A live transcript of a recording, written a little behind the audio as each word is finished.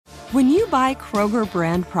When you buy Kroger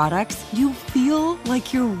brand products, you feel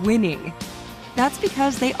like you're winning. That's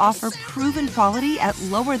because they offer proven quality at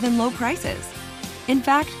lower than low prices. In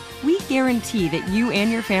fact, we guarantee that you and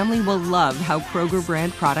your family will love how Kroger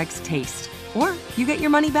brand products taste, or you get your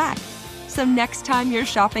money back. So next time you're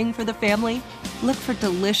shopping for the family, look for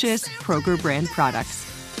delicious Kroger brand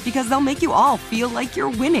products, because they'll make you all feel like you're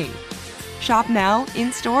winning. Shop now,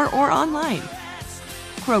 in-store, or online.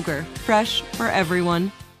 Kroger, fresh for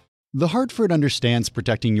everyone. The Hartford understands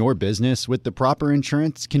protecting your business with the proper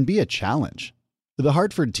insurance can be a challenge. The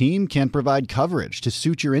Hartford team can provide coverage to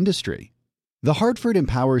suit your industry. The Hartford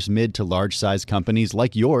empowers mid to large-size companies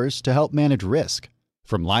like yours to help manage risk,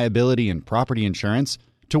 from liability and property insurance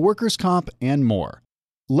to workers' comp and more.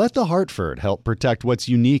 Let The Hartford help protect what's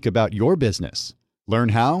unique about your business. Learn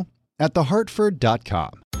how at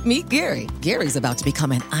thehartford.com. Meet Gary. Gary's about to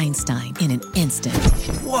become an Einstein in an instant.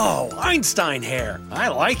 Whoa, Einstein hair. I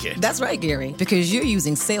like it. That's right, Gary, because you're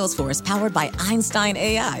using Salesforce powered by Einstein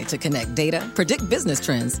AI to connect data, predict business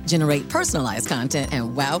trends, generate personalized content,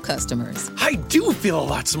 and wow customers. I do feel a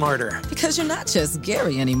lot smarter. Because you're not just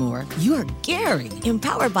Gary anymore. You're Gary,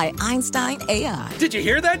 empowered by Einstein AI. Did you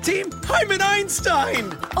hear that, team? I'm an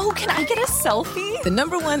Einstein. Oh, can I get a selfie? The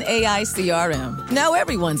 #1 AI CRM. Now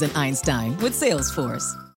everyone's an Einstein with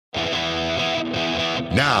Salesforce.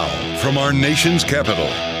 Now, from our nation's capital,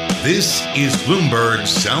 this is Bloomberg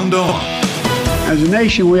Sound On. As a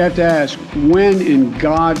nation, we have to ask, when in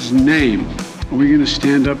God's name are we going to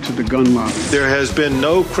stand up to the gun lobby? There has been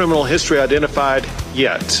no criminal history identified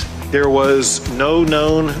yet. There was no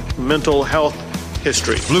known mental health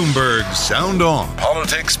history. Bloomberg Sound On.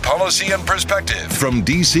 Politics, policy, and perspective from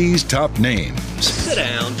D.C.'s top names. Sit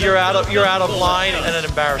down. You're out of line and an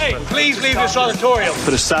embarrassment. Hey, please leave this auditorium.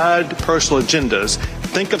 Put aside personal agendas.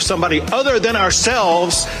 Think of somebody other than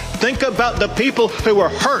ourselves. Think about the people who were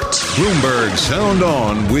hurt. Bloomberg Sound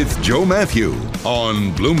On with Joe Matthew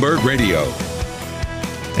on Bloomberg Radio.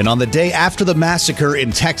 And on the day after the massacre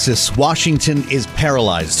in Texas, Washington is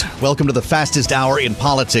paralyzed. Welcome to the fastest hour in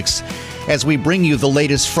politics as we bring you the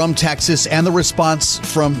latest from Texas and the response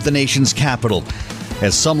from the nation's capital.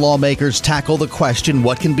 As some lawmakers tackle the question,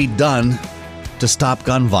 what can be done to stop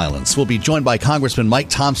gun violence? We'll be joined by Congressman Mike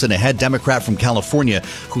Thompson, a head Democrat from California,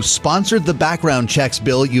 who sponsored the background checks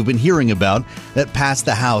bill you've been hearing about that passed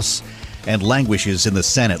the House and languishes in the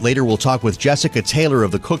Senate. Later, we'll talk with Jessica Taylor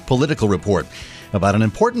of the Cook Political Report about an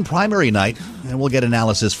important primary night, and we'll get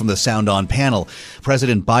analysis from the Sound On panel.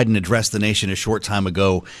 President Biden addressed the nation a short time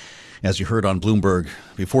ago, as you heard on Bloomberg,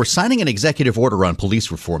 before signing an executive order on police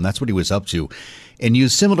reform. That's what he was up to, and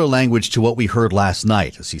used similar language to what we heard last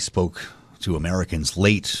night as he spoke to Americans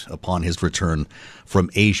late upon his return from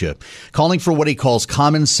Asia, calling for what he calls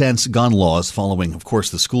common sense gun laws following, of course,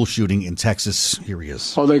 the school shooting in Texas. Here he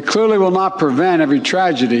is. Well, they clearly will not prevent every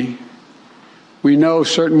tragedy. We know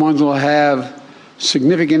certain ones will have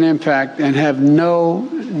significant impact and have no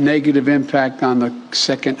negative impact on the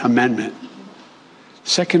Second Amendment.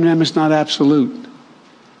 Second Amendment's not absolute.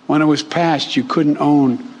 When it was passed, you couldn't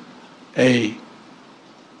own a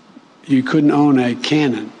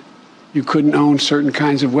cannon. You couldn't own certain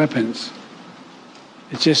kinds of weapons.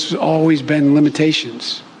 It's just always been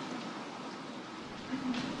limitations.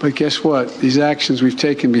 But guess what? These actions we've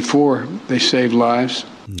taken before, they saved lives.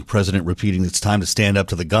 The president repeating it's time to stand up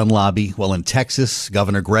to the gun lobby. Well, in Texas,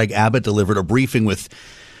 Governor Greg Abbott delivered a briefing with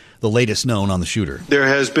the latest known on the shooter. There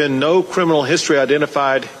has been no criminal history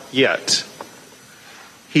identified yet.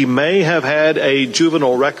 He may have had a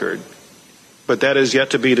juvenile record, but that is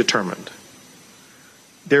yet to be determined.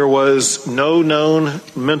 There was no known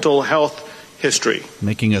mental health history.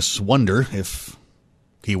 Making us wonder if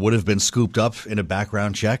he would have been scooped up in a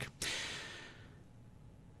background check.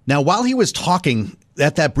 Now, while he was talking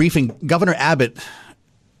at that briefing, Governor Abbott,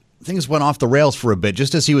 things went off the rails for a bit,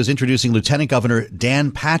 just as he was introducing Lieutenant Governor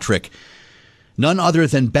Dan Patrick. None other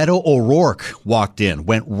than Beto O'Rourke walked in,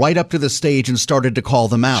 went right up to the stage and started to call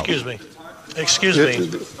them out. Excuse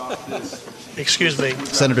me.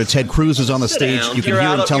 Senator Ted Cruz is on the stage. You can hear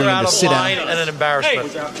him telling him to sit down. And an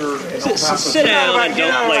embarrassment. Sit down and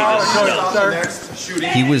don't play this.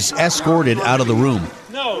 He was escorted out of the room.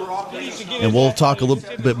 And we'll talk a little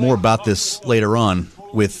bit more about this later on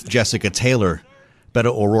with Jessica Taylor. Beto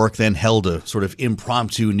O'Rourke then held a sort of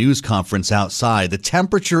impromptu news conference outside. The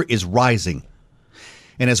temperature is rising.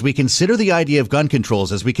 And as we consider the idea of gun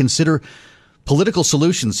controls, as we consider political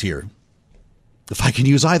solutions here, if I can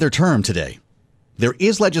use either term today, there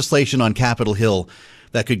is legislation on Capitol Hill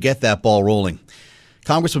that could get that ball rolling.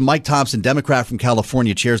 Congressman Mike Thompson, Democrat from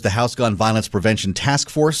California, chairs the House Gun Violence Prevention Task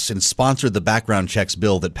Force and sponsored the background checks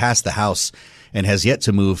bill that passed the House and has yet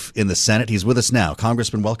to move in the Senate. He's with us now.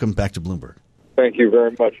 Congressman, welcome back to Bloomberg. Thank you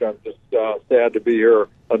very much. I'm just sad to be here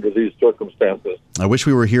under these circumstances. I wish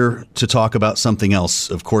we were here to talk about something else,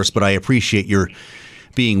 of course, but I appreciate your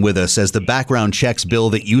being with us as the background checks bill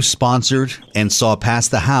that you sponsored and saw pass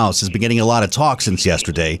the House has been getting a lot of talk since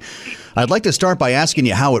yesterday. I'd like to start by asking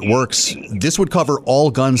you how it works. This would cover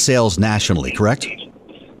all gun sales nationally, correct?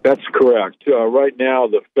 That's correct. Right now,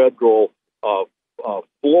 the federal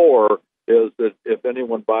floor is that if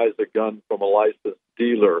anyone buys a gun from a licensed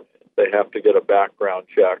dealer, they have to get a background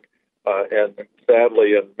check. And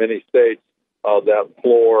sadly, in many states, that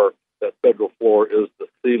federal floor is the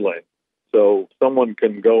ceiling. So someone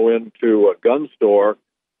can go into a gun store,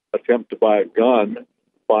 attempt to buy a gun,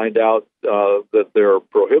 find out that they're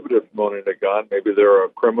prohibited from owning a gun. Maybe they're a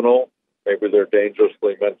criminal. Maybe they're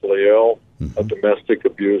dangerously mentally ill, a domestic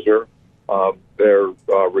abuser. They're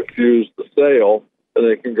refused the sale, and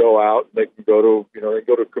they can go out. They can go to they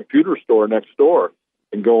go to a computer store next door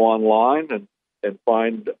and go online and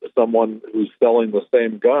find someone who's selling the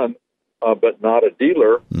same gun, but not a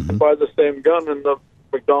dealer, and buy the same gun in the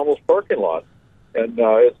McDonald's parking lot. And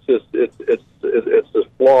it's a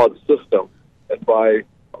flawed system. And by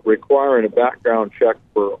requiring a background check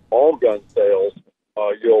for all gun sales,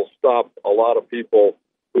 you'll stop a lot of people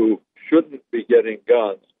who shouldn't be getting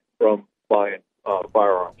guns from buying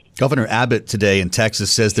firearms. Governor Abbott today in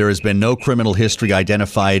Texas says there has been no criminal history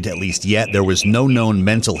identified, at least yet. There was no known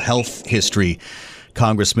mental health history.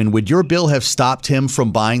 Congressman, would your bill have stopped him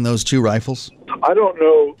from buying those two rifles? I don't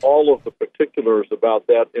know all of the particulars about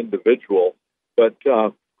that individual, but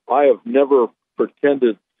I have never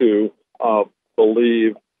pretended to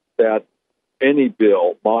believe that any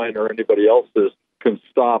bill, mine or anybody else's, can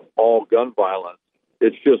stop all gun violence.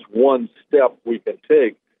 It's just one step we can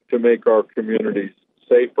take to make our communities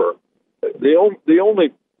safer. The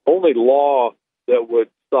only law that would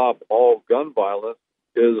stop all gun violence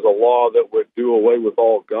is a law that would do away with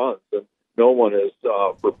all guns, and no one is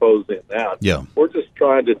proposing that. Yeah. We're just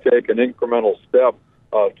trying to take an incremental step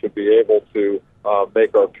to be able to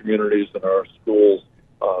make our communities and our schools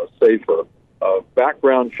safer.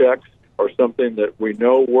 Background checks are something that we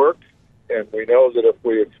know works, and we know that if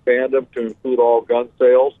we expand them to include all gun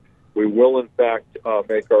sales, we will, in fact,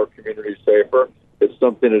 make our communities safer. It's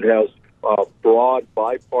something that has broad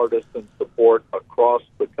bipartisan support across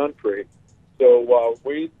the country. So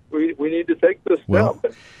we need to take this step. Well,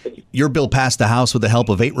 your bill passed the House with the help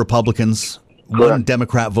of 8 Republicans. Correct. One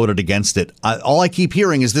Democrat voted against it. All I keep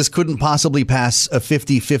hearing is this couldn't possibly pass a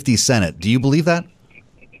 50-50 Senate. Do you believe that?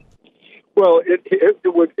 Well,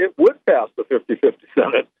 it would pass the 50-50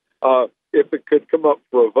 Senate if it could come up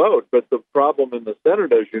for a vote. But the problem in the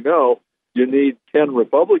Senate, as you know, you need 10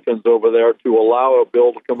 Republicans over there to allow a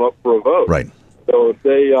bill to come up for a vote. Right. So if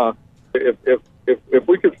they, if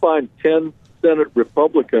we could find 10 Senate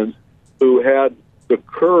Republicans who had the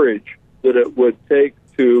courage that it would take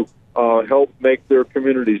to help make their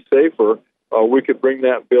communities safer, we could bring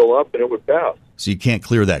that bill up and it would pass. So you can't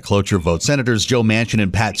clear that cloture vote. Senators Joe Manchin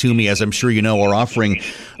and Pat Toomey, as I'm sure you know, are offering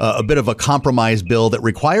a bit of a compromise bill that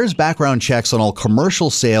requires background checks on all commercial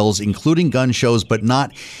sales, including gun shows, but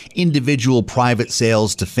not individual private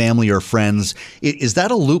sales to family or friends. Is that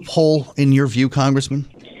a loophole in your view, Congressman?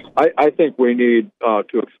 I think we need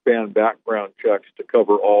to expand background checks to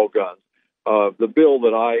cover all guns. The bill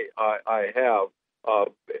that I have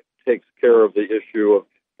takes care of the issue of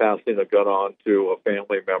passing a gun on to a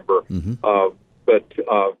family member. Mm-hmm. But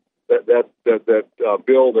that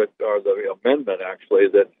bill or the amendment actually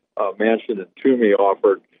that Manchin and Toomey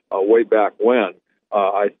offered way back when,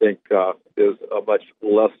 I think is a much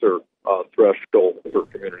lesser threshold for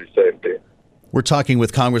community safety. We're talking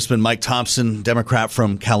with Congressman Mike Thompson, Democrat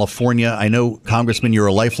from California. I know, Congressman, you're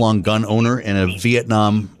a lifelong gun owner and a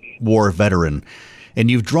Vietnam War veteran, and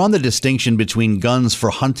you've drawn the distinction between guns for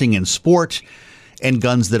hunting and sport and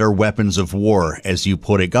guns that are weapons of war, as you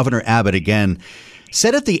put it. Governor Abbott, again,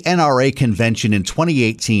 said at the NRA convention in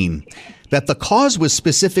 2018 that the cause was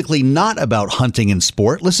specifically not about hunting and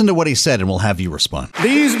sport. Listen to what he said, and we'll have you respond.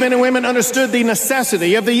 These men and women understood the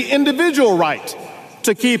necessity of the individual right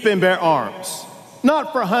to keep and bear arms,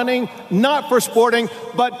 not for hunting, not for sporting,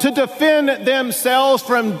 but to defend themselves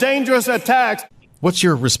from dangerous attacks. What's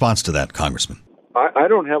your response to that, Congressman? I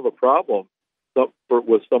don't have a problem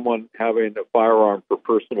with someone having a firearm for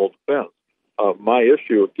personal defense. My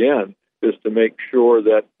issue, again, is to make sure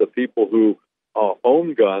that the people who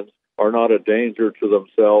own guns are not a danger to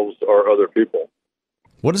themselves or other people.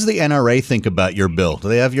 What does the NRA think about your bill? Do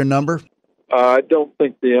they have your number? I don't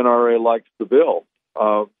think the NRA likes the bill.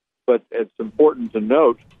 But it's important to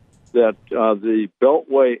note that the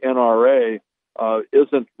Beltway NRA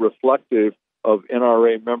isn't reflective of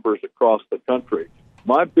NRA members across the country.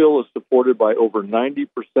 My bill is supported by over 90%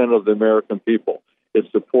 of the American people.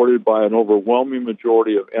 It's supported by an overwhelming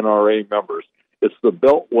majority of NRA members. It's the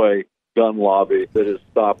Beltway gun lobby that is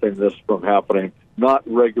stopping this from happening, not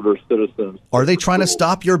regular citizens. Are they trying to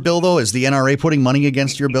stop your bill, though? Is the NRA putting money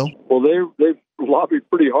against your bill? Well, they've lobbied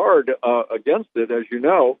pretty hard against it, as you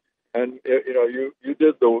know. And, you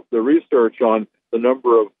did the research on the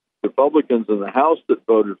number of Republicans in the House that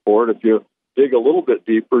voted for it. If you dig a little bit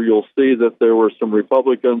deeper, you'll see that there were some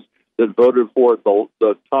Republicans that voted for it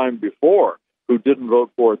the time before who didn't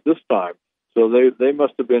vote for it this time. So they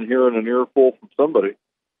must have been hearing an earful from somebody.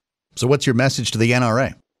 So what's your message to the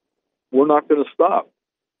NRA? We're not going to stop.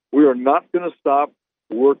 We are not going to stop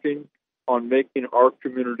working on making our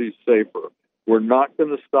communities safer. We're not going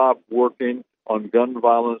to stop working on gun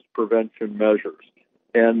violence prevention measures.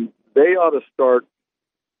 And they ought to start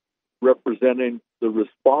representing the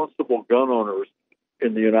responsible gun owners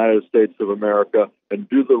in the United States of America and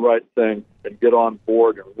do the right thing and get on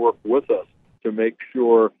board and work with us to make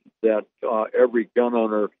sure that every gun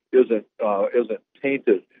owner isn't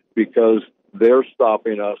tainted because they're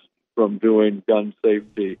stopping us from doing gun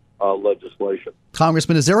safety legislation.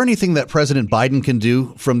 Congressman, is there anything that President Biden can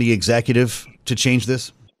do from the executive to change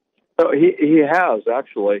this? He has,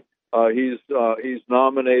 actually. He's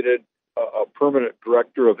nominated a permanent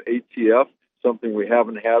director of ATF, something we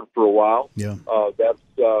haven't had for a while. Yeah.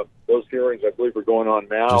 Those hearings, I believe, are going on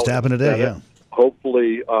now. Just happened today, yeah.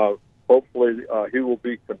 Hopefully, he will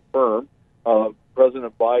be confirmed.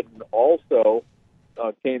 President Biden also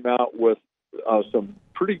came out with some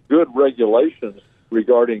pretty good regulations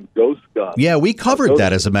regarding ghost guns. Yeah, we covered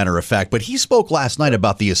that, as a matter of fact. But he spoke last night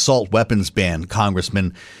about the assault weapons ban,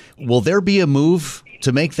 Congressman. Will there be a move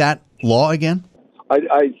to make that law again?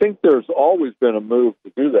 I think there's always been a move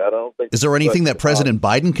to do that. I don't think. Is there anything that President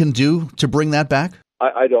Biden can do to bring that back?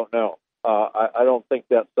 I don't know. I don't think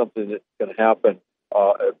that's something that can happen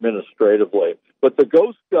administratively. But the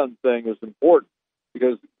ghost gun thing is important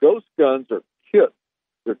because ghost guns are kits.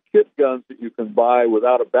 They're kit guns that you can buy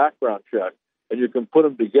without a background check, and you can put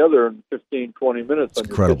them together in 15, 20 minutes on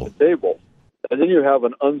your kitchen table. And then you have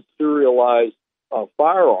an unserialized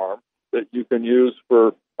firearm that you can use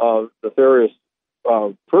for nefarious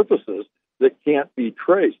purposes that can't be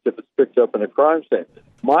traced if it's picked up in a crime scene.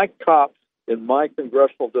 My cops in my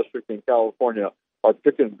congressional district in California are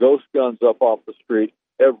picking ghost guns up off the street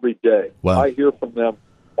every day. Wow. I hear from them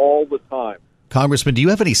all the time. Congressman, do you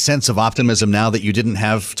have any sense of optimism now that you didn't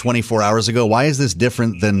have 24 hours ago? Why is this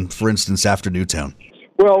different than, for instance, after Newtown?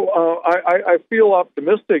 Well, I feel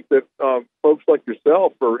optimistic that folks like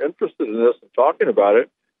yourself are interested in this and talking about it.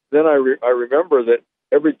 Then I remember that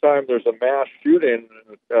every time there's a mass shooting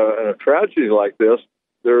and a tragedy like this,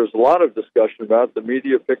 there's a lot of discussion about it. The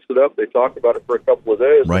media picks it up. They talk about it for a couple of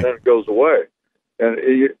days, right, and then it goes away. And,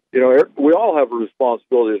 we all have a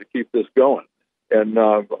responsibility to keep this going. And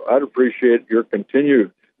I'd appreciate your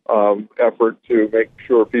continued effort to make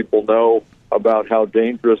sure people know about how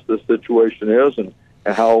dangerous this situation is and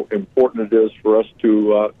how important it is for us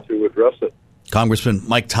to address it. Congressman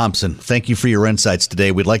Mike Thompson, thank you for your insights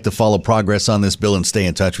today. We'd like to follow progress on this bill and stay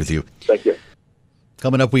in touch with you. Thank you.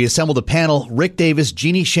 Coming up, we assembled a panel. Rick Davis,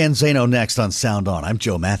 Jeannie Shanzano next on Sound On. I'm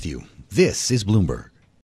Joe Matthew. This is Bloomberg.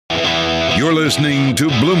 You're listening to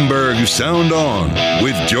Bloomberg Sound On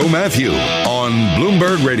with Joe Matthew on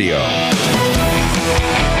Bloomberg Radio.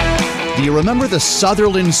 Do you remember the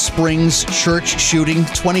Sutherland Springs church shooting?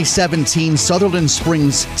 2017, Sutherland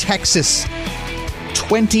Springs, Texas.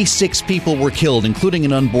 26 people were killed, including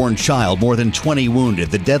an unborn child, more than 20 wounded.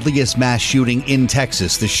 The deadliest mass shooting in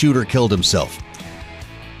Texas. The shooter killed himself.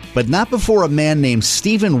 But not before a man named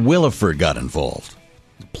Stephen Williford got involved.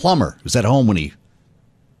 The plumber was at home when he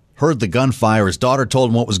heard the gunfire. His daughter told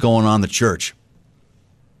him what was going on in the church.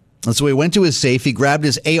 And so he went to his safe, he grabbed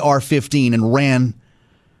his AR-15 and ran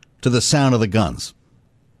to the sound of the guns.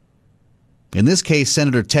 In this case,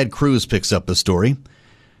 Senator Ted Cruz picks up the story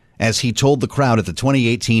as he told the crowd at the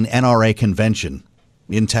 2018 NRA convention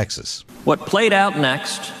in Texas. What played out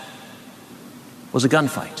next was a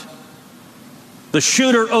gunfight. The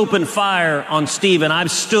shooter opened fire on Stephen.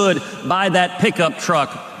 I've stood by that pickup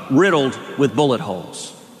truck riddled with bullet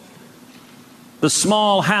holes. The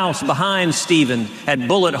small house behind Stephen had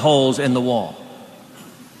bullet holes in the wall.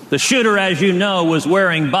 The shooter, as you know, was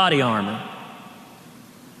wearing body armor.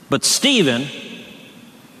 But Stephen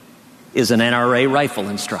is an NRA rifle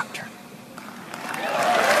instructor.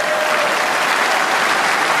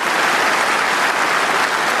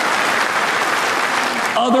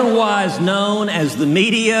 Otherwise known as the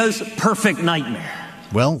media's perfect nightmare.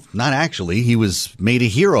 Well, not actually. He was made a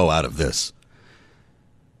hero out of this.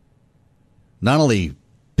 Not only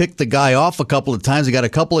picked the guy off a couple of times, he got a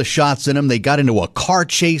couple of shots in him. They got into a car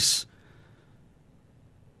chase.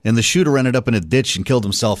 And the shooter ended up in a ditch and killed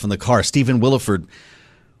himself in the car. Stephen Williford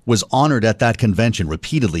was honored at that convention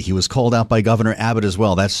repeatedly. He was called out by Governor Abbott as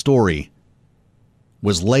well. That story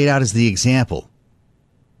was laid out as the example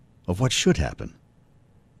of what should happen.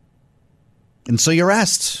 And so you're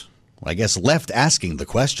asked, I guess left asking the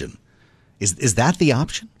question, is that the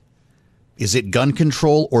option? Is it gun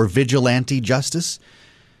control or vigilante justice?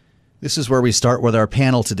 This is where we start with our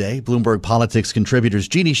panel today. Bloomberg Politics contributors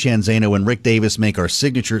Jeannie Sheehan Zaino and Rick Davis make our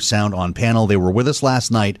signature sound on panel. They were with us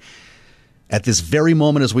last night at this very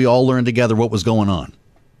moment as we all learned together what was going on.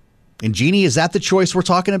 And Jeannie, is that the choice we're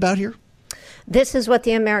talking about here? This is what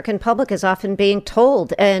the American public is often being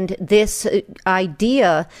told. And this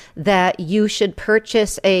idea that you should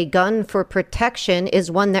purchase a gun for protection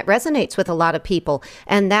is one that resonates with a lot of people.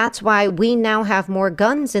 And that's why we now have more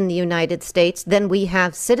guns in the United States than we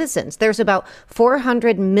have citizens. There's about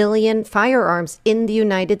 400 million firearms in the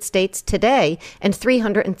United States today and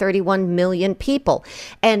 331 million people.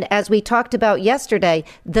 And as we talked about yesterday,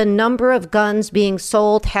 the number of guns being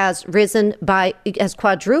sold has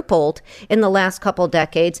quadrupled in the last couple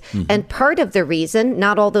decades. Mm-hmm. And part of the reason,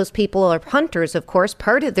 not all those people are hunters, of course,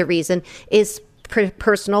 part of the reason is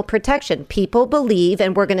personal protection. People believe,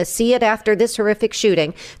 and we're going to see it after this horrific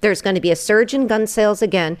shooting, there's going to be a surge in gun sales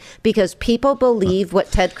again because people believe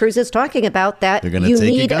what Ted Cruz is talking about, that you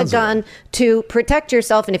need a gun to protect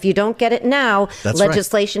yourself. And if you don't get it now,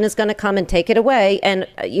 legislation is going to come and take it away. And,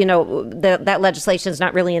 that legislation is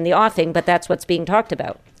not really in the offing, but that's what's being talked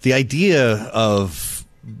about. The idea of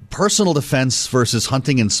personal defense versus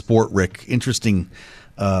hunting and sport, Rick, interesting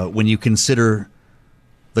when you consider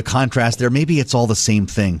the contrast there. Maybe it's all the same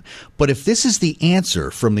thing. But if this is the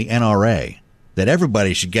answer from the NRA, that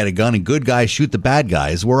everybody should get a gun and good guys shoot the bad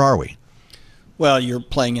guys, where are we? Well, you're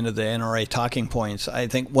playing into the NRA talking points. I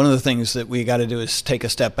think one of the things that we got to do is take a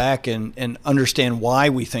step back and understand why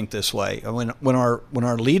we think this way. When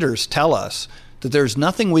our leaders tell us that there's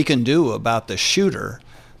nothing we can do about the shooter,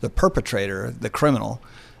 the perpetrator, the criminal,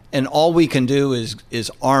 and all we can do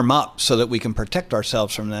is arm up so that we can protect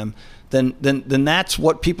ourselves from them, then that's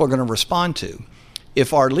what people are going to respond to.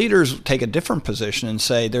 If our leaders take a different position and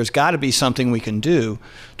say there's got to be something we can do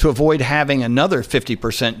to avoid having another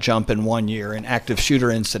 50% jump in 1 year in active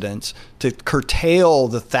shooter incidents, to curtail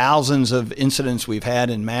the thousands of incidents we've had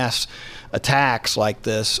in mass attacks like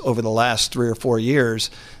this over the last 3 or 4 years,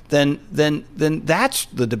 then that's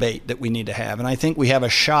the debate that we need to have. And I think we have a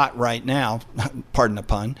shot right now, pardon the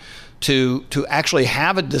pun, to actually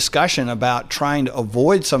have a discussion about trying to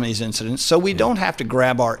avoid some of these incidents so we don't have to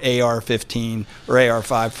grab our AR-15 or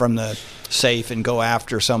AR-5 from the safe and go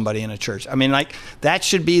after somebody in a church. I mean, that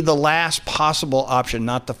should be the last possible option,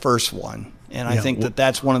 not the first one. And I think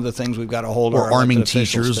that's one of the things we've got to hold our arming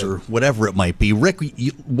teachers or whatever it might be. Rick,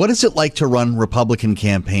 what is it like to run Republican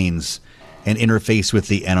campaigns and interface with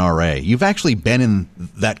the NRA? You've actually been in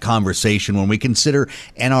that conversation when we consider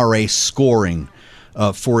NRA scoring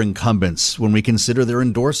for incumbents, when we consider their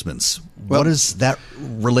endorsements. What is that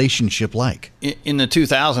relationship like? In the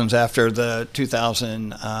 2000s, after the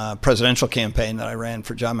 2000 presidential campaign that I ran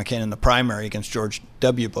for John McCain in the primary against George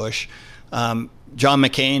W. Bush, John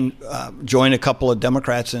McCain joined a couple of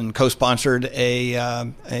Democrats and co-sponsored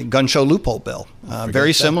a gun show loophole bill,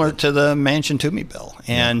 very similar to the Manchin-Toomey bill.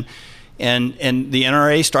 And the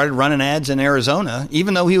NRA started running ads in Arizona,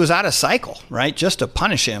 even though he was out of cycle, right, just to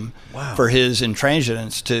punish him for his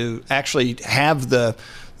intransigence, to actually have the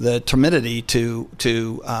timidity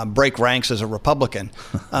to break ranks as a Republican.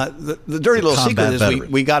 The dirty little secret is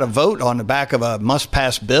we got a vote on the back of a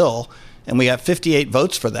must-pass bill, and we got 58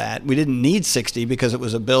 votes for that. We didn't need 60 because it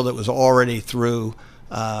was a bill that was already through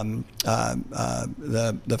the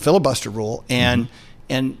filibuster rule. And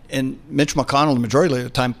Mitch McConnell, the majority leader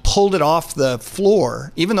at the time, pulled it off the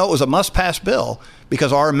floor, even though it was a must-pass bill,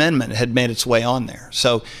 because our amendment had made its way on there.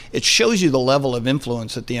 So it shows you the level of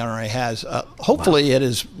influence that the NRA has. Hopefully it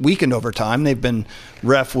has weakened over time. They've been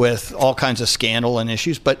ref with all kinds of scandal and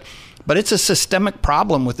issues, but it's a systemic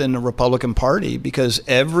problem within the Republican Party, because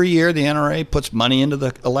every year the NRA puts money into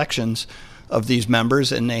the elections of these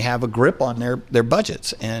members, and they have a grip on their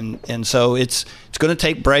budgets. And so it's going to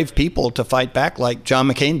take brave people to fight back, like John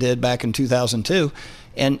McCain did back in 2002.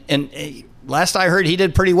 And last I heard, he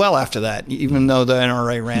did pretty well after that, even though the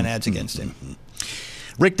NRA ran ads against him.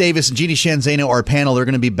 Rick Davis and Jeannie Sheehan Zaino, our panel, they're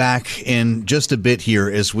going to be back in just a bit here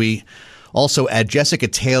as we also add Jessica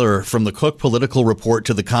Taylor from the Cook Political Report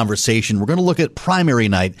to the conversation. We're going to look at primary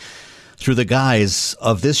night through the guise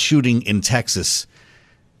of this shooting in Texas.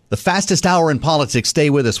 The fastest hour in politics. Stay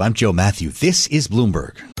with us. I'm Joe Matthew. This is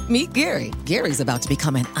Bloomberg. Meet Gary. Gary's about to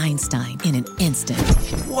become an Einstein in an instant.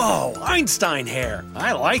 Whoa, Einstein hair.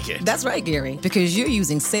 I like it. That's right, Gary, because you're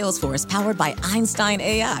using Salesforce powered by Einstein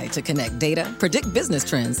AI to connect data, predict business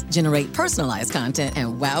trends, generate personalized content,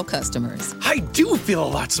 and wow customers. I do feel a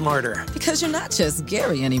lot smarter. Because you're not just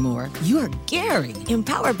Gary anymore. You're Gary,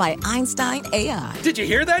 empowered by Einstein AI. Did you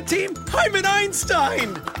hear that, team? I'm an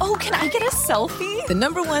Einstein. Oh, can I get a selfie? The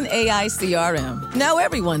 #1 AI CRM. Now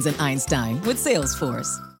everyone's an Einstein with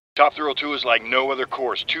Salesforce. Top Thrill 2 is like no other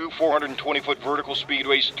course. 2 420-foot vertical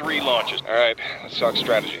speedways, 3 launches. All right, let's talk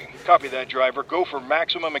strategy. Copy that, driver. Go for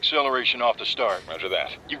maximum acceleration off the start. Roger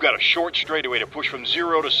that. You've got a short straightaway to push from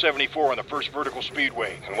 0 to 74 on the first vertical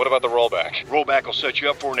speedway. And what about the rollback? Rollback will set you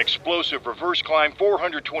up for an explosive reverse climb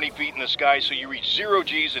 420 feet in the sky so you reach 0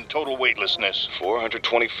 Gs in total weightlessness.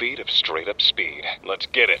 420 feet of straight-up speed. Let's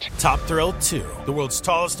get it. Top Thrill 2, the world's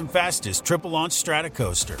tallest and fastest triple-launch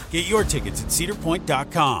stratocoaster. Get your tickets at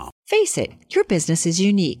cedarpoint.com. Face it, your business is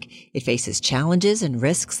unique. It faces challenges and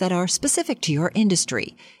risks that are specific to your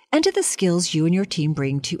industry and to the skills you and your team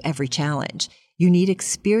bring to every challenge. You need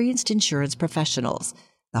experienced insurance professionals.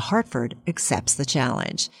 The Hartford accepts the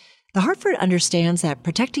challenge. The Hartford understands that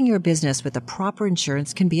protecting your business with the proper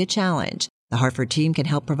insurance can be a challenge. The Hartford team can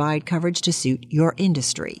help provide coverage to suit your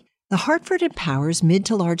industry. The Hartford empowers mid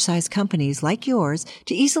to large-size companies like yours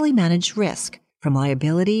to easily manage risk, from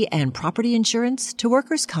liability and property insurance to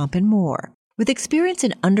workers' comp and more. With experience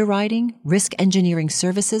in underwriting, risk engineering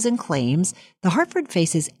services, and claims, The Hartford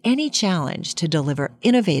faces any challenge to deliver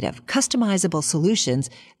innovative, customizable solutions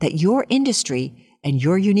that your industry and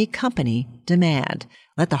your unique company demand.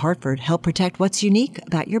 Let The Hartford help protect what's unique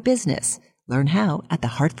about your business. Learn how at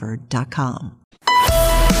thehartford.com.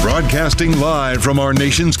 Broadcasting live from our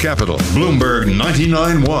nation's capital, Bloomberg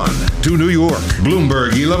 99.1. To New York,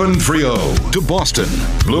 Bloomberg 1130. To Boston,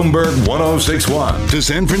 Bloomberg 1061. To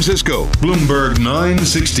San Francisco, Bloomberg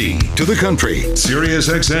 960. To the country, Sirius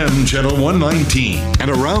XM Channel 119. And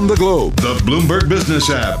around the globe, the Bloomberg Business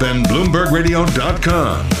app and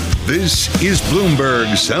BloombergRadio.com. This is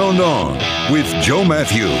Bloomberg Sound On with Joe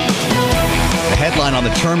Matthew. The headline on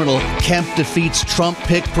the terminal, Kemp defeats Trump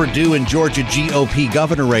pick Perdue in Georgia GOP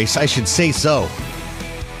governor race. I should say so.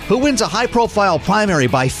 Who wins a high-profile primary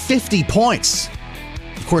by 50 points?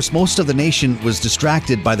 Of course, most of the nation was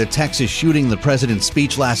distracted by the Texas shooting, the president's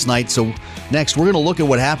speech last night. So next, we're going to look at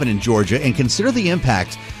what happened in Georgia and consider the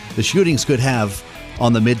impact the shootings could have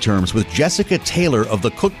on the midterms with Jessica Taylor of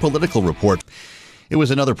the Cook Political Report. It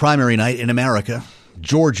was another primary night in America.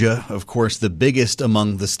 Georgia, of course, the biggest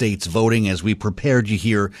among the states voting, as we prepared you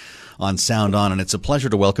here on Sound On. And it's a pleasure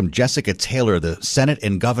to welcome Jessica Taylor, the Senate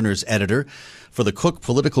and Governor's editor for the Cook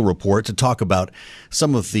Political Report, to talk about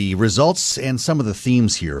some of the results and some of the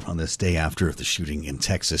themes here on this day after the shooting in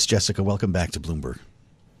Texas. Jessica, welcome back to Bloomberg.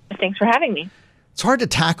 Thanks for having me. It's hard to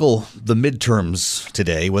tackle the midterms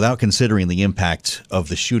today without considering the impact of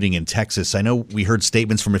the shooting in Texas. I know we heard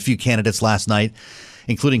statements from a few candidates last night,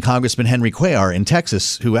 including Congressman Henry Cuellar in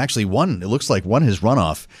Texas, who actually won his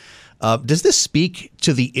runoff. Does this speak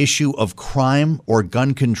to the issue of crime or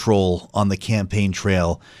gun control on the campaign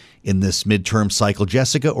trail in this midterm cycle,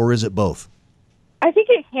 Jessica, or is it both? I think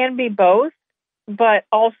it can be both, but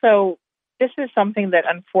also this is something that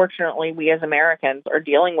unfortunately we as Americans are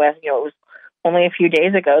dealing with. You know, it was only a few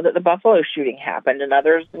days ago that the Buffalo shooting happened and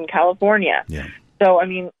others in California. Yeah. So, I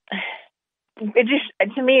mean,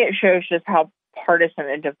 to me, it shows just how partisan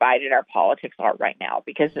and divided our politics are right now,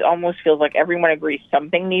 because it almost feels like everyone agrees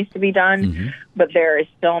something needs to be done, but there is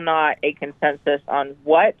still not a consensus on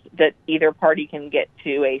what that either party can get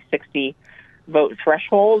to a 60 vote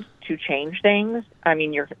threshold to change things. I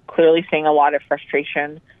mean, you're clearly seeing a lot of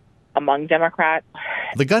frustration among Democrats.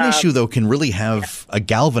 The gun issue, though, can really have a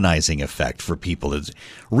galvanizing effect for people. It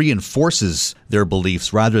reinforces their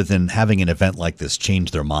beliefs rather than having an event like this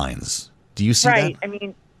change their minds. Do you see that?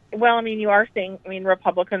 Right. You are seeing,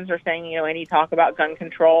 Republicans are saying, any talk about gun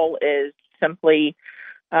control is simply,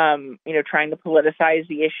 trying to politicize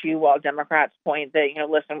the issue, while Democrats point that,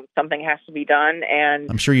 listen, something has to be done. And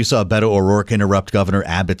I'm sure you saw Beto O'Rourke interrupt Governor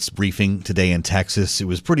Abbott's briefing today in Texas. It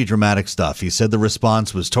was pretty dramatic stuff. He said the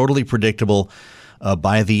response was totally predictable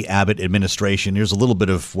by the Abbott administration. Here's a little bit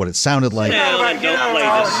of what it sounded like.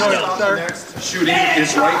 The next shooting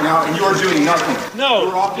is right now, and you are doing nothing.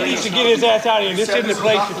 No, he needs to get his ass out of here. This isn't the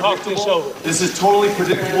place to talk this over. This is totally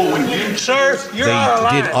predictable when you... Sir, you're out of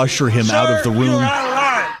line. They did usher him out of the room. You're out of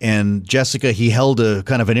line. And Jessica, he held a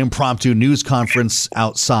kind of an impromptu news conference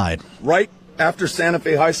outside. Right after Santa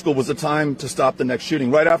Fe High School was the time to stop the next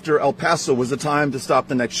shooting. Right after El Paso was the time to stop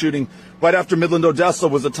the next shooting. Right after Midland, Odessa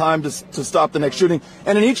was the time to stop the next shooting.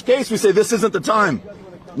 And in each case, we say, this isn't the time.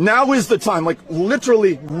 Now is the time, like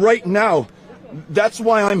literally right now. That's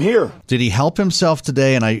why I'm here. Did he help himself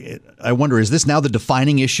today? And I wonder, is this now the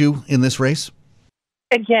defining issue in this race?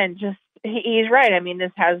 Again, just he's right. I mean,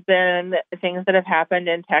 this has been things that have happened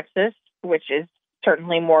in Texas, which is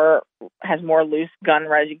certainly has more loose gun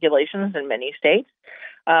regulations than many states.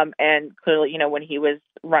 And clearly, when he was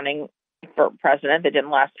running for president, that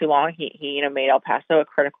didn't last too long. He made El Paso a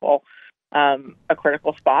critical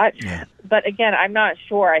spot. Yeah. But again, I'm not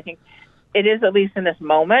sure. I think it is, at least in this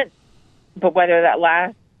moment. But whether that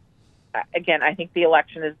lasts, again, I think the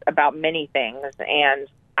election is about many things, and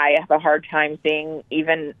I have a hard time seeing,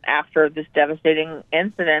 even after this devastating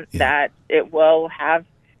incident, that it will have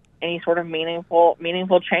any sort of meaningful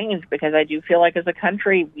change, because I do feel like as a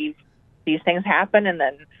country, these things happen and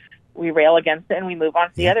then we rail against it and we move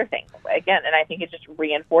on to the other thing again. And I think it just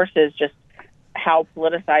reinforces just how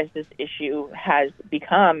politicized this issue has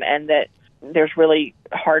become, and that there's really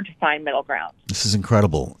hard to find middle ground. This is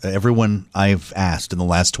incredible. Everyone I've asked in the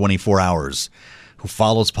last 24 hours who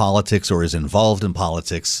follows politics or is involved in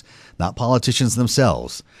politics, not politicians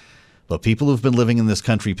themselves, but people who've been living in this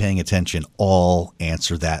country paying attention, all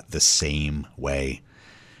answer that the same way.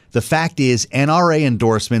 The fact is, NRA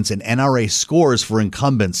endorsements and NRA scores for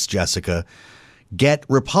incumbents, Jessica, get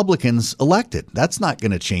Republicans elected. That's not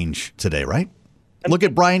going to change today, right? Look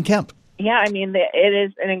at Brian Kemp. Yeah, I mean, it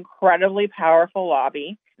is an incredibly powerful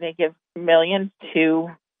lobby. They give millions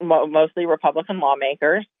to mostly Republican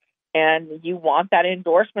lawmakers, and you want that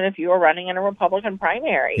endorsement if you are running in a Republican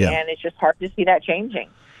primary, and it's just hard to see that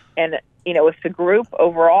changing. And, if the group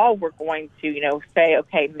overall we're going to, say,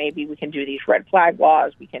 okay, maybe we can do these red flag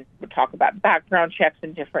laws, we can talk about background checks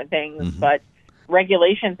and different things, but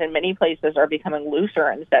regulations in many places are becoming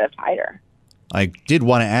looser instead of tighter. I did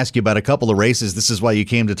want to ask you about a couple of races. This is why you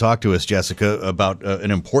came to talk to us, Jessica, about an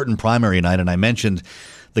important primary night. And I mentioned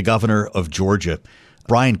the governor of Georgia,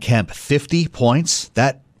 Brian Kemp, 50 points.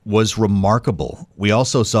 That was remarkable. We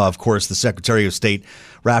also saw, of course, the Secretary of State,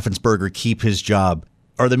 Raffensperger, keep his job.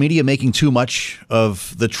 Are the media making too much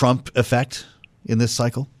of the Trump effect in this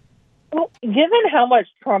cycle? Well, given how much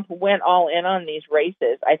Trump went all in on these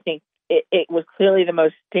races, I think it was clearly the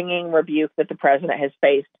most stinging rebuke that the president has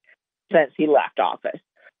faced since he left office,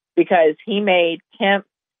 because he made Kemp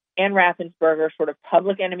and Raffensperger sort of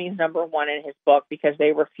public enemies number one in his book, because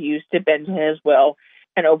they refused to bend to his will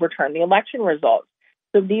and overturn the election results.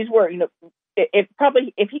 So these were,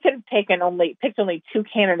 if he could have picked only two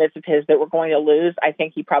candidates of his that were going to lose, I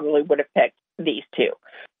think he probably would have picked these two.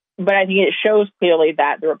 But I think it shows clearly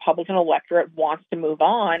that the Republican electorate wants to move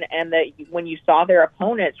on, and that when you saw their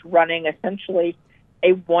opponents running essentially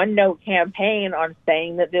a one-note campaign on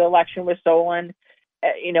saying that the election was stolen,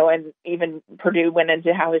 and even Perdue went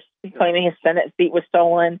into how claiming his Senate seat was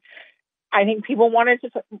stolen. I think people wanted to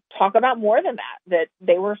talk about more than that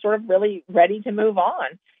they were sort of really ready to move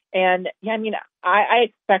on. And yeah, I mean, I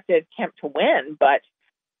expected Kemp to win, but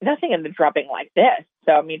nothing in the drubbing like this.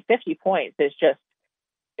 So, I mean, 50 points is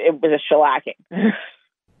it was a shellacking.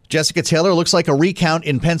 Jessica Taylor, looks like a recount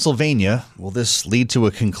in Pennsylvania. Will this lead to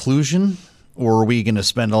a conclusion, or are we going to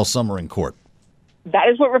spend all summer in court? That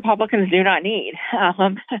is what Republicans do not need.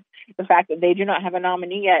 The fact that they do not have a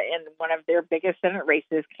nominee yet in one of their biggest Senate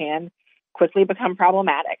races can quickly become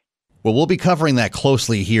problematic. Well, we'll be covering that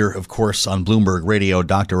closely here, of course, on Bloomberg Radio.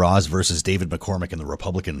 Dr. Oz versus David McCormick in the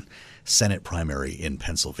Republican Senate primary in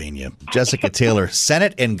Pennsylvania. Jessica Taylor,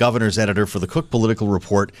 Senate and Governor's editor for the Cook Political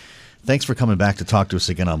Report. Thanks for coming back to talk to us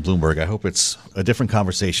again on Bloomberg. I hope it's a different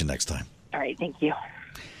conversation next time. All right. Thank you.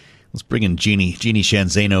 Let's bring in Jeannie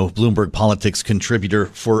Shanzano, Bloomberg Politics contributor,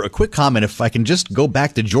 for a quick comment. If I can just go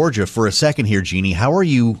back to Georgia for a second here, Jeannie, how are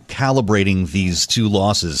you calibrating these two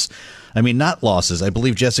losses? I mean, not losses. I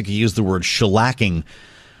believe Jessica used the word shellacking.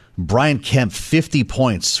 Brian Kemp, 50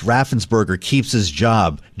 points. Raffensperger keeps his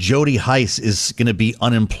job. Jody Hice is going to be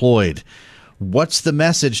unemployed. What's the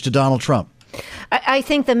message to Donald Trump? I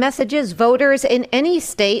think the message is voters in any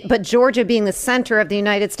state, but Georgia being the center of the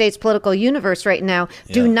United States political universe right now,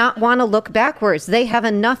 do not want to look backwards. They have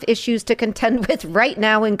enough issues to contend with right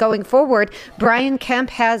now and going forward. Brian Kemp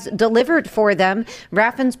has delivered for them.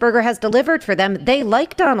 Raffensperger has delivered for them. They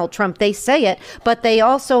like Donald Trump. They say it, but they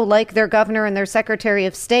also like their governor and their secretary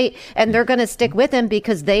of state, and they're going to stick with him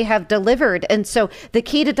because they have delivered. And so the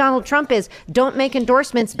key to Donald Trump is don't make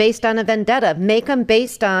endorsements based on a vendetta. Make them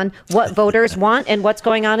based on what voters want and what's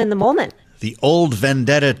going on in the moment. The old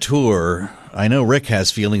Vendetta tour. I know Rick has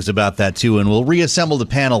feelings about that, too, and we'll reassemble the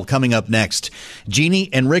panel coming up next. Jeannie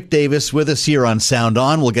and Rick Davis with us here on Sound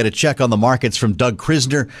On. We'll get a check on the markets from Doug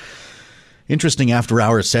Krisner. Interesting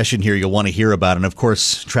after-hours session here you'll want to hear about, and, of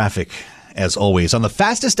course, traffic, as always. On the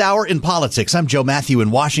fastest hour in politics, I'm Joe Matthew in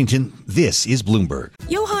Washington. This is Bloomberg.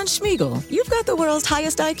 Johann Schmiegel, you've got the world's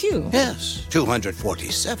highest IQ. Yes,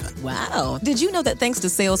 247. Wow. Did you know that thanks to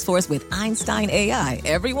Salesforce with Einstein AI,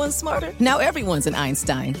 everyone's smarter? Now everyone's an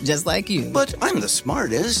Einstein, just like you. But I'm the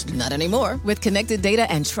smartest. Not anymore. With connected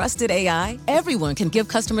data and trusted AI, everyone can give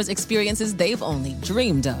customers experiences they've only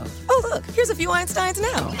dreamed of. Oh, look, here's a few Einsteins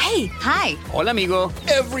now. Hey, hi. Hola, amigo.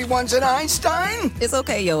 Everyone's an Einstein? It's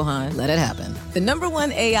okay, Johann. Let it happen. The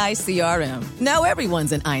 #1 AI CRM. Now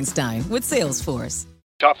everyone's an Einstein with Salesforce.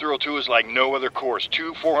 Top Thrill 2 is like no other course.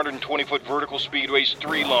 2 420-foot vertical speedways,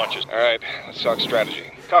 3 launches. All right, let's talk strategy.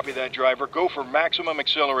 Copy that, driver. Go for maximum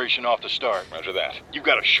acceleration off the start. Roger that. You've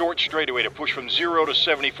got a short straightaway to push from 0 to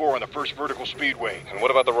 74 on the first vertical speedway. And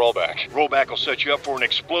what about the rollback? Rollback will set you up for an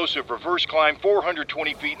explosive reverse climb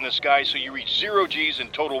 420 feet in the sky so you reach 0 G's in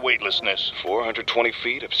total weightlessness. 420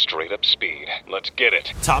 feet of straight-up speed. Let's get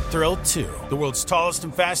it. Top Thrill 2, the world's tallest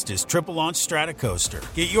and fastest triple-launch Stratocoaster.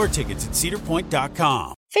 Get your tickets at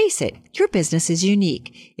cedarpoint.com. Face it, your business is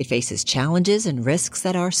unique. It faces challenges and risks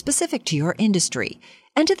that are specific to your industry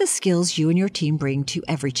and to the skills you and your team bring to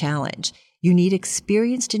every challenge. You need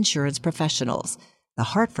experienced insurance professionals. The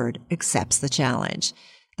Hartford accepts the challenge.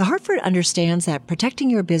 The Hartford understands that protecting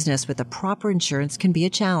your business with the proper insurance can be a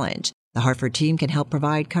challenge. The Hartford team can help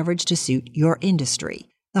provide coverage to suit your industry.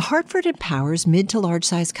 The Hartford empowers mid to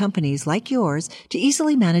large-size companies like yours to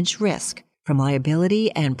easily manage risk, from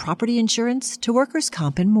liability and property insurance to workers'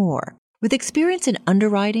 comp and more. With experience in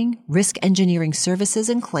underwriting, risk engineering services,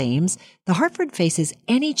 and claims, the Hartford faces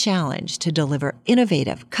any challenge to deliver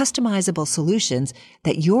innovative, customizable solutions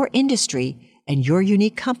that your industry and your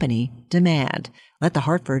unique company demand. Let the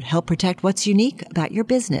Hartford help protect what's unique about your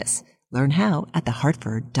business. Learn how at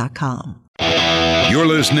thehartford.com. You're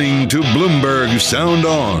listening to Bloomberg Sound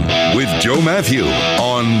On with Joe Matthew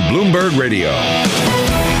on Bloomberg Radio.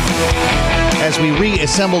 As we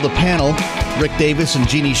reassemble the panel, Rick Davis and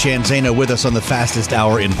Jeannie Shanzena with us on the fastest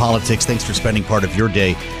hour in politics. Thanks for spending part of your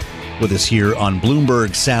day with us here on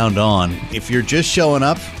Bloomberg Sound On. If you're just showing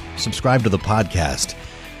up, subscribe to the podcast.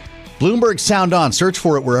 Bloomberg Sound On. Search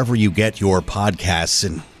for it wherever you get your podcasts,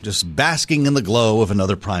 and just basking in the glow of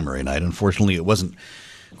another primary night. Unfortunately, it wasn't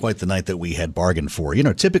quite the night that we had bargained for. You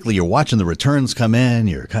know, typically you're watching the returns come in,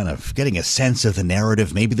 you're kind of getting a sense of the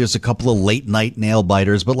narrative. Maybe there's a couple of late night nail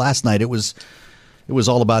biters, but last night it was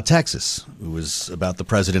all about Texas. It was about the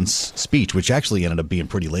president's speech, which actually ended up being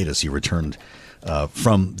pretty late as he returned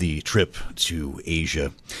from the trip to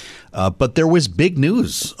Asia. But there was big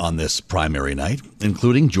news on this primary night,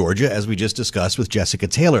 including Georgia, as we just discussed with Jessica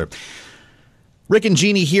Taylor. Rick and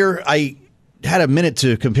Jeannie here. I had a minute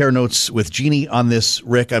to compare notes with Jeannie on this,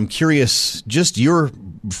 Rick. I'm curious, just your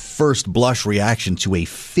first blush reaction to a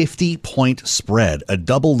 50-point spread, a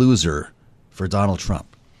double loser for Donald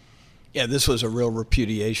Trump. Yeah, this was a real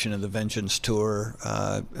repudiation of the Vengeance Tour.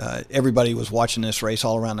 Everybody was watching this race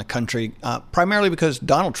all around the country, primarily because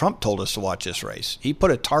Donald Trump told us to watch this race. He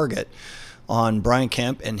put a target on Brian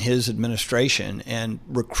Kemp and his administration and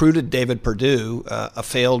recruited David Perdue, a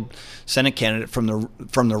failed Senate candidate from the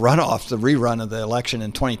runoff, the rerun of the election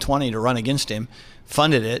in 2020, to run against him,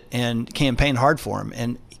 funded it, and campaigned hard for him,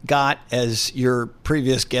 and got, as your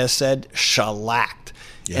previous guest said, shellacked.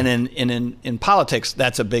 Yeah. And in politics,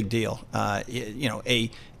 that's a big deal.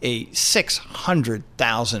 A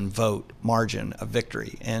 600,000 vote margin of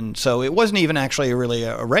victory, and so it wasn't even actually really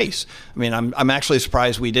a race. I mean, I'm actually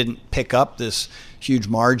surprised we didn't pick up this huge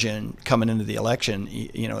margin coming into the election,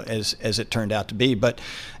 as it turned out to be. But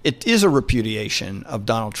it is a repudiation of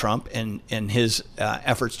Donald Trump and his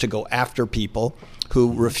efforts to go after people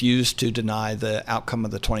who refused to deny the outcome of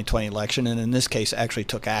the 2020 election, and in this case actually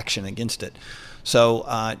took action against it.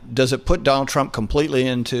 So does it put Donald Trump completely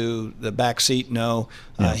into the back seat? No.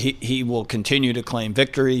 He will continue to claim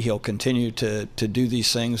victory. He'll continue to do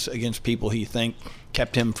these things against people he think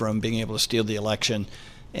kept him from being able to steal the election.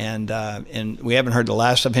 And we haven't heard the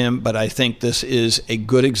last of him, but I think this is a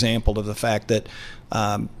good example of the fact that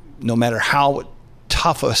no matter how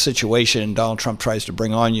tough a situation Donald Trump tries to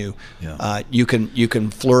bring on you, you can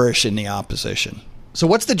flourish in the opposition. So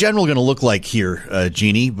what's the general going to look like here,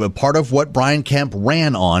 Jeannie? Part of what Brian Kemp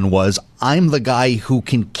ran on was, I'm the guy who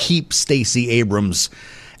can keep Stacey Abrams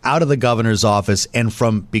out of the governor's office and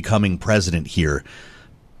from becoming president here.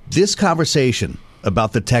 This conversation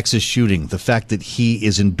about the Texas shooting, the fact that he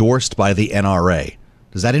is endorsed by the NRA,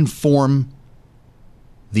 Does that inform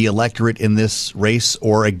the electorate in this race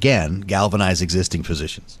or, again, galvanize existing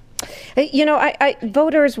positions?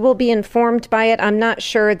 Voters will be informed by it. I'm not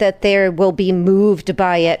sure that they will be moved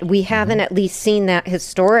by it. We haven't at least seen that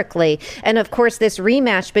historically. And of course, this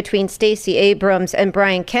rematch between Stacey Abrams and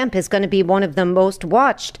Brian Kemp is going to be one of the most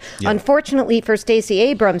watched. Yeah. Unfortunately for Stacey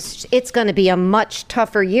Abrams, it's going to be a much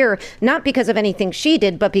tougher year, not because of anything she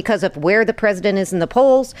did, but because of where the president is in the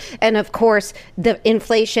polls. And of course, the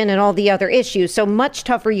inflation and all the other issues. So much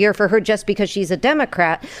tougher year for her just because she's a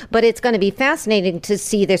Democrat. But it's going to be fascinating to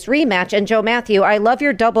see this rematch. And Joe Matthew, I love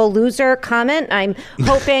your double loser comment. I'm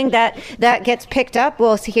hoping that gets picked up.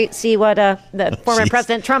 We'll see what the former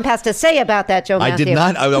President Trump has to say about that, Joe Matthew. I did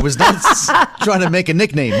not. I was not trying to make a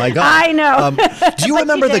nickname. My God. I know. Do you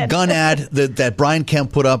remember the gun ad that Brian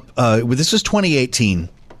Kemp put up? This was 2018.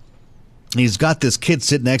 He's got this kid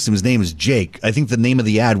sitting next to him. His name is Jake. I think the name of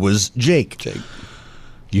the ad was Jake.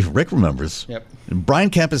 Rick remembers. Yep. And Brian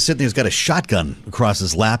Kemp is sitting there. He's got a shotgun across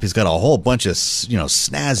his lap. He's got a whole bunch of,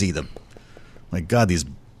 snazzy. My God, these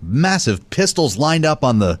massive pistols lined up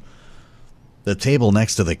on the table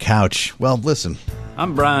next to the couch. Well, listen.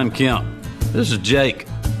 I'm Brian Kemp. This is Jake,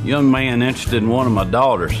 young man interested in one of my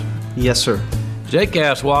daughters. Yes, sir. Jake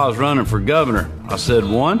asked why I was running for governor. I said,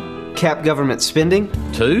 1, cap government spending.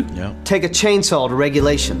 2, take a chainsaw to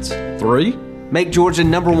regulations. 3, make Georgia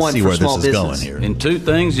number one for small business. And 2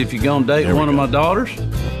 things if you're going to date one of my daughters.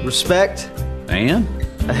 Respect. And?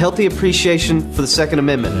 A healthy appreciation for the Second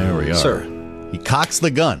Amendment. There we are. Sir. He cocks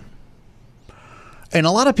the gun. And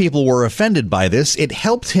a lot of people were offended by this. It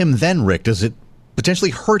helped him then, Rick. Does it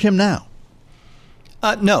potentially hurt him now?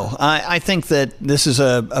 No, I think that this is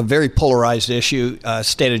a very polarized issue.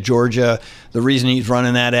 State of Georgia, the reason he's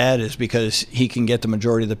running that ad is because he can get the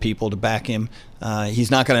majority of the people to back him. He's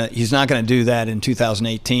not gonna do that in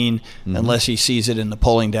 2018 unless he sees it in the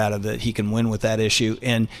polling data that he can win with that issue,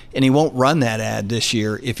 and he won't run that ad this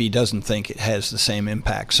year if he doesn't think it has the same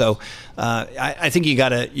impact. So I think you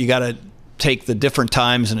gotta take the different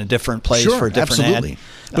times and a different place for a different absolutely. ad.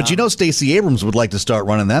 But Stacey Abrams would like to start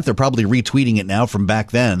running that. They're probably retweeting it now from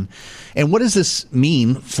back then. And what does this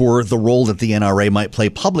mean for the role that the NRA might play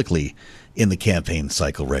publicly in the campaign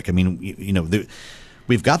cycle, Rick? I mean,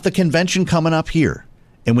 we've got the convention coming up here.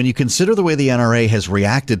 And when you consider the way the NRA has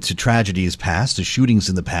reacted to tragedies past, to shootings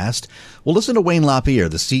in the past, well, listen to Wayne LaPierre,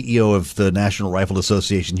 the CEO of the National Rifle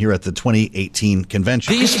Association here at the 2018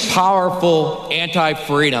 convention. These powerful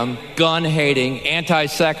anti-freedom, gun-hating,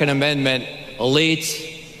 anti-Second Amendment elites,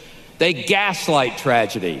 they gaslight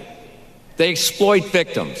tragedy. They exploit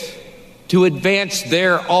victims to advance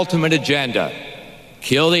their ultimate agenda,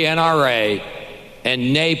 kill the NRA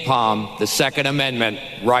and napalm the Second Amendment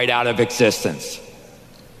right out of existence.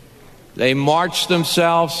 They march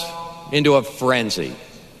themselves into a frenzy.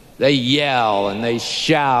 They yell and they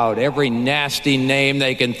shout every nasty name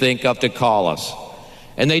they can think of to call us.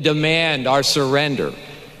 And they demand our surrender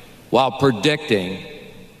while predicting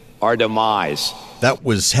our demise. That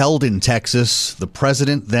was held in Texas. The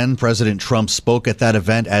president, then President Trump, spoke at that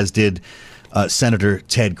event, as did Senator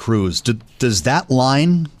Ted Cruz. Does that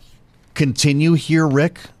line continue here,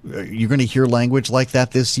 Rick? You're going to hear language like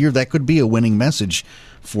that this year? That could be a winning message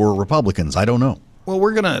for Republicans. I don't know. Well,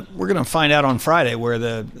 we're gonna find out on Friday, where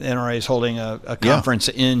the NRA is holding a conference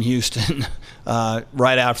in Houston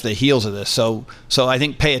right after the heels of this. So I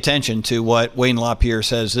think pay attention to what Wayne LaPierre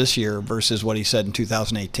says this year versus what he said in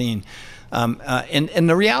 2018. And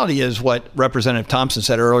the reality is what Representative Thompson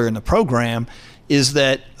said earlier in the program is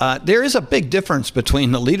that there is a big difference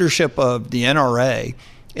between the leadership of the NRA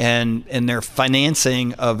and their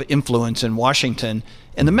financing of influence in Washington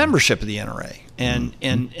and the membership of the NRA.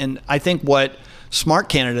 And I think what smart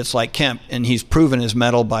candidates like Kemp, and he's proven his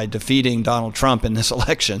mettle by defeating Donald Trump in this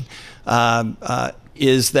election,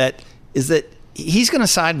 is that he's going to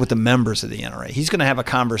side with the members of the NRA. He's going to have a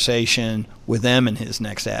conversation with them in his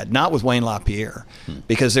next ad, not with Wayne LaPierre,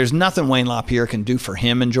 because there's nothing Wayne LaPierre can do for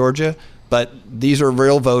him in Georgia. But these are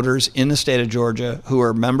real voters in the state of Georgia who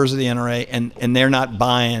are members of the NRA, and they're not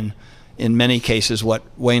buying, in many cases, what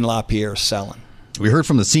Wayne LaPierre is selling. We heard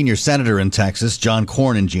from the senior senator in Texas, John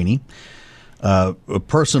Cornyn, Jeannie, a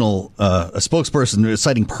spokesperson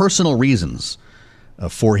citing personal reasons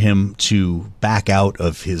for him to back out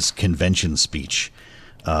of his convention speech.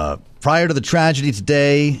 Prior to the tragedy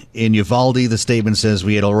today in Uvalde, the statement says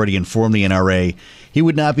we had already informed the NRA he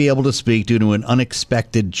would not be able to speak due to an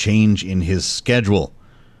unexpected change in his schedule.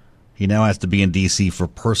 He now has to be in D.C. for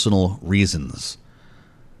personal reasons.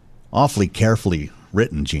 Awfully carefully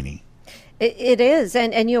written, Jeannie. It is.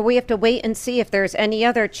 And we have to wait and see if there's any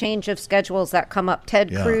other change of schedules that come up. Ted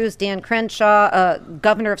Cruz, Dan Crenshaw,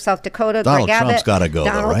 Governor of South Dakota, Donald Greg Abbott. Trump's got to go,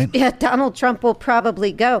 though, right? Yeah, Donald Trump will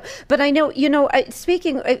probably go. But I know,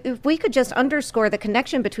 speaking, if we could just underscore the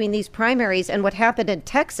connection between these primaries and what happened in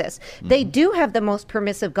Texas, they do have the most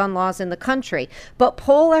permissive gun laws in the country. But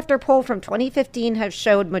poll after poll from 2015 has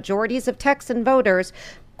showed majorities of Texan voters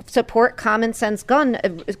support common sense gun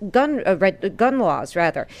laws,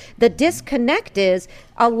 rather. The disconnect is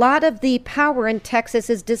a lot of the power in Texas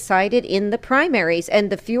is decided in the primaries, and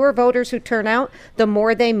the fewer voters who turn out, the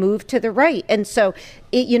more they move to the right. And so,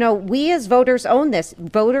 we as voters own this.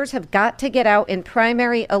 Voters have got to get out in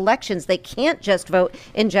primary elections. They can't just vote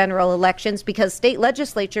in general elections because state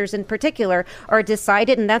legislatures in particular are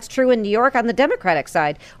decided, and that's true in New York on the Democratic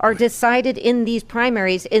side, are decided in these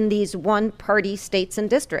primaries in these one-party states and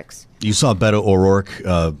districts. You saw Beto O'Rourke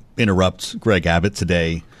interrupt Greg Abbott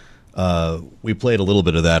today. We played a little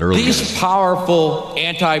bit of that earlier. These powerful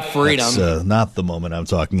anti-freedom. That's not the moment I'm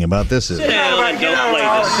talking about. This is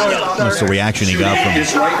that's the reaction he got from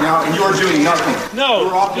this right now, and you're doing nothing.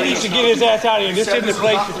 No, he needs to get his ass out of here. This isn't the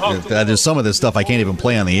place to talk to. There's some of this stuff I can't even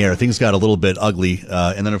play on the air. Things got a little bit ugly.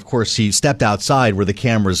 And then, of course, he stepped outside where the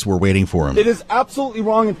cameras were waiting for him. It is absolutely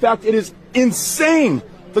wrong. In fact, it is insane.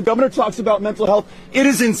 The governor talks about mental health. It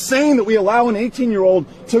is insane that we allow an 18-year-old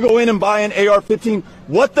to go in and buy an AR-15.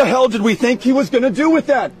 What the hell did we think he was going to do with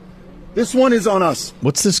that? This one is on us.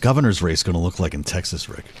 What's this governor's race going to look like in Texas,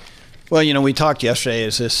 Rick? Well, we talked yesterday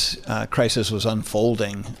as this crisis was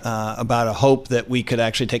unfolding about a hope that we could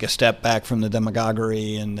actually take a step back from the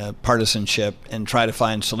demagoguery and the partisanship and try to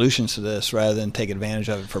find solutions to this rather than take advantage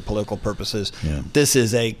of it for political purposes. Yeah. This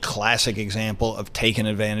is a classic example of taking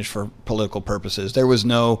advantage for political purposes. There was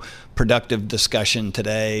no productive discussion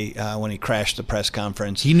today when he crashed the press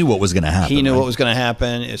conference. He knew what was going to happen. He knew what was going to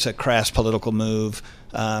happen. It's a crass political move.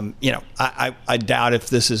 I doubt if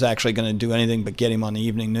this is actually going to do anything but get him on the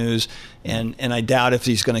evening news, and I doubt if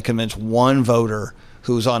he's going to convince one voter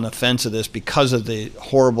who's on the fence of this because of the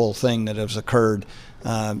horrible thing that has occurred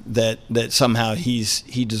that somehow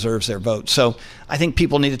he deserves their vote. So I think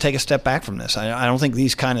people need to take a step back from this. I don't think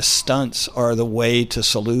these kind of stunts are the way to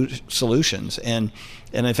solutions, and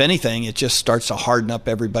if anything, it just starts to harden up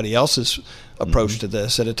everybody else's approach to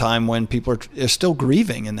this at a time when people are still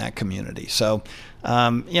grieving in that community. So,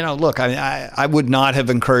 look, I would not have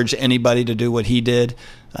encouraged anybody to do what he did.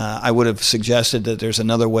 I would have suggested that there's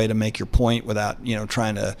another way to make your point without,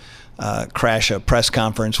 trying to crash a press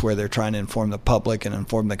conference where they're trying to inform the public and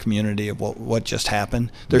inform the community of what just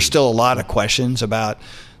happened. There's still a lot of questions about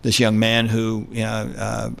this young man who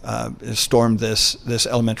stormed this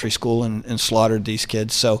elementary school and slaughtered these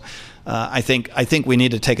kids. So I think we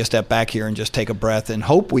need to take a step back here and just take a breath and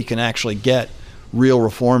hope we can actually get real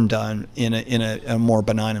reform done in a more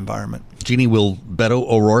benign environment. Jeannie, will Beto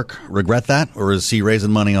O'Rourke regret that, or is he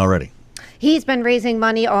raising money already? He's been raising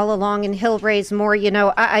money all along, and he'll raise more.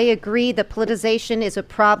 I agree the politicization is a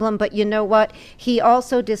problem, but you know what? He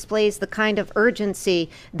also displays the kind of urgency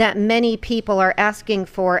that many people are asking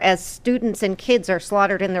for as students and kids are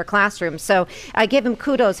slaughtered in their classrooms. So I give him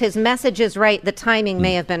kudos. His message is right. The timing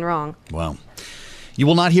may have been wrong. Wow. You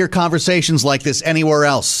will not hear conversations like this anywhere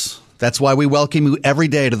else. That's why we welcome you every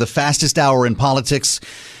day to the fastest hour in politics.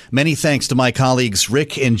 Many thanks to my colleagues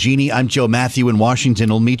Rick and Jeannie. I'm Joe Matthew in Washington.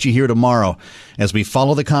 We'll meet you here tomorrow as we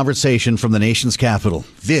follow the conversation from the nation's capital.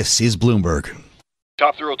 This is Bloomberg.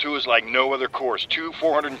 Top Thrill 2 is like no other course. 2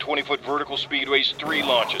 420-foot vertical speedways, 3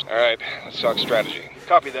 launches. All right, let's talk strategy.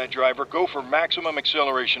 Copy that, driver. Go for maximum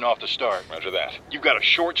acceleration off the start. Roger that. You've got a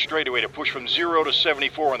short straightaway to push from 0 to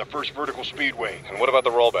 74 on the first vertical speedway. And what about the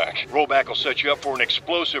rollback? Rollback will set you up for an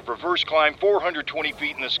explosive reverse climb 420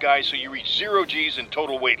 feet in the sky so you reach 0 G's in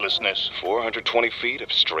total weightlessness. 420 feet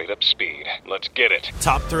of straight-up speed. Let's get it.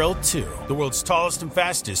 Top Thrill 2, the world's tallest and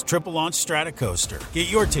fastest triple-launch Stratocoaster. Get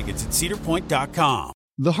your tickets at cedarpoint.com.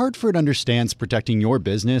 The Hartford understands protecting your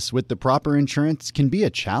business with the proper insurance can be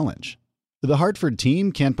a challenge. The Hartford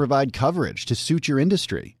team can provide coverage to suit your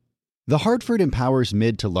industry. The Hartford empowers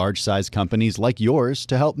mid to large-size companies like yours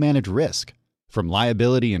to help manage risk, from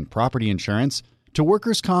liability and property insurance to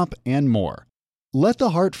workers' comp and more. Let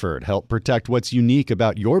The Hartford help protect what's unique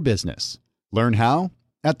about your business. Learn how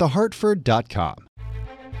at thehartford.com.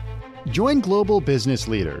 Join global business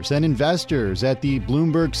leaders and investors at the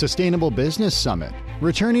Bloomberg Sustainable Business Summit,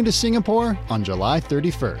 returning to Singapore on July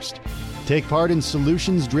 31st. Take part in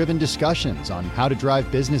solutions-driven discussions on how to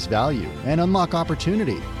drive business value and unlock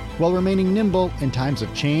opportunity while remaining nimble in times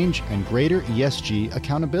of change and greater ESG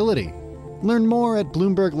accountability. Learn more at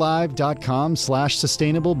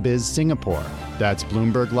BloombergLive.com/SustainableBizSingapore. That's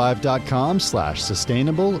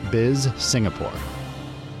BloombergLive.com/SustainableBizSingapore.